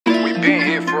Been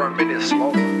here for a minute,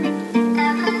 Sloth.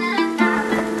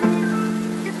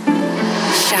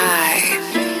 Shy.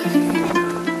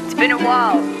 It's been a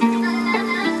while.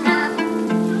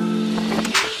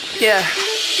 Yeah.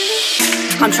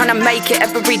 I'm trying to make it,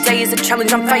 every day is a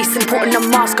challenge I'm facing. Putting a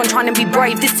mask on, trying to be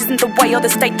brave. This isn't the way or the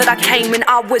state that I came in.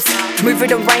 I was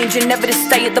moving and ranging, never to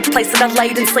stay at the place that I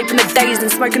laid in. Sleeping the days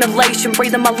and smoking elation,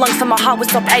 breathing my lungs so my heart would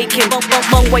stop aching.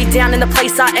 Long way down in the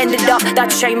place I ended up.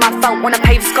 That shame I felt when I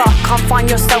paved scar. Can't find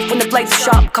yourself when the blades are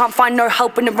sharp. Can't find no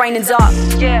help when the rain is up.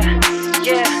 Yeah.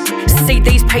 See,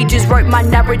 these pages wrote my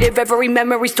narrative. Every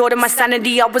memory stored in my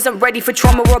sanity. I wasn't ready for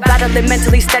trauma or battling.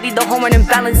 Mentally steady, the hormone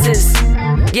imbalances.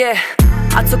 Yeah,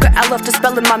 I took a L after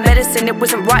spelling my medicine. It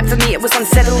wasn't right for me, it was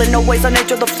unsettling. Always on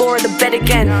edge of the floor of the bed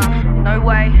again. No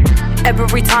way.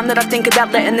 Every time that I think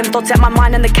about letting them thoughts out my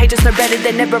mind, and the cage is no better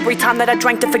than every time that I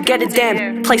drank to forget it.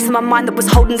 Damn, place in my mind that was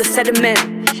holding the sediment.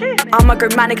 I'm a go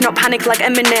manic, not panic like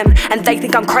Eminem. And they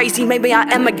think I'm crazy, maybe I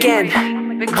am again.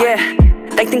 Yeah,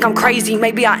 they think I'm crazy,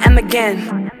 maybe I am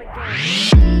again.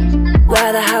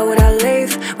 Why the hell would I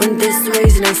leave when this is the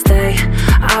reason I stay?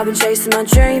 I've been chasing my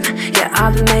dream, yeah,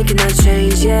 I've been making that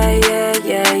change. Yeah.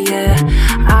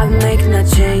 I've been making that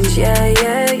change, yeah.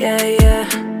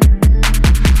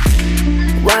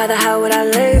 Why the hell would I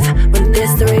leave when this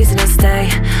is the reason I stay?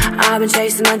 I've been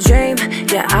chasing my dream,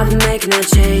 yeah, I've been making that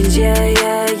change. Yeah.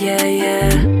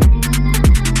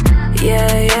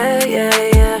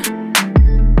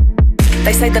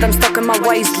 They say that I'm stuck in my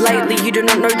ways lately. You do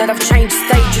not know that I've changed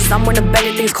stages. I'm one of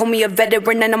better things, call me a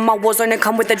veteran. And in my war zone, I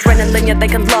come with adrenaline. Yeah, they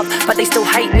can love, but they still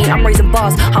hate me. I'm raising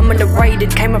bars, I'm underrated.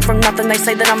 Came up from nothing, they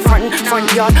say that I'm front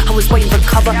yard. I was waiting for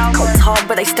cover, cold hard,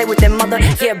 but they stay with their mother.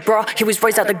 Yeah, bruh, he was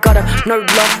raised out the gutter. No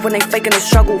love when they faking the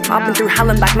struggle. I've been through hell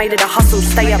and back, made it a hustle.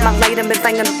 Stay up my late and been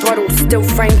banging the throttle. Still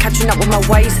frame, catching up with my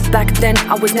ways. Back then,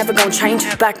 I was never gonna change.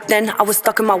 Back then, I was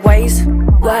stuck in my ways.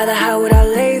 Why the hell would I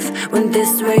leave when this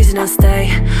is the reason I stay?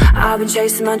 I've been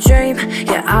chasing my dream,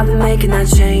 yeah, I've been making that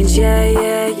change. Yeah.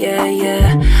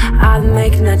 I've been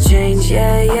making that change,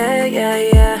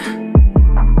 yeah.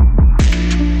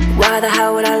 Why the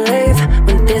hell would I leave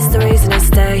when this is the reason I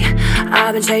stay?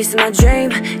 I've been chasing my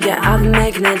dream, yeah, I've been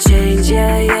making that change.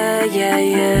 Yeah.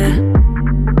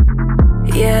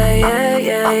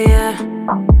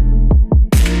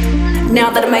 Now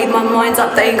that I made my mind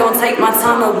up, they ain't gonna take my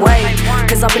time away.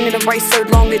 Cause I've been in a race so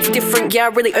long, it's different, yeah, I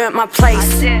really earned my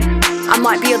place. I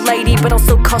might be a lady, but I'll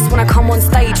still cuss when I come on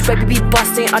stage. Baby be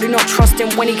busting, I do not trust him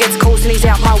when he gets calls and he's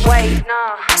out my way.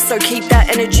 So keep that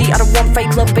energy, I don't want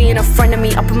fake love being a friend of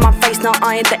me. Up in my face, now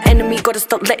I ain't the enemy. Gotta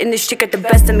stop letting this shit get the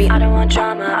best of me. I don't want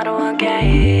drama, I don't want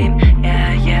game.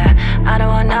 Yeah. I don't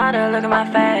want nada, look at my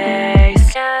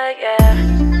face. Yeah.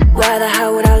 Why the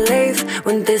hell would I leave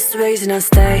when this is the reason I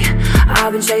stay?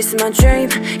 I've been chasing my dream,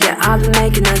 yeah, I've been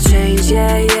making that change.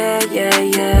 Yeah.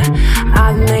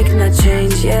 I've been making that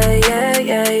change, yeah.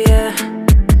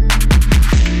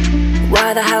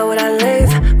 Why the hell would I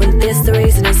leave when this is the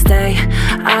reason I stay?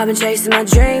 I've been chasing my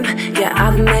dream, yeah,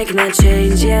 I've been making that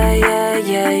change. Yeah.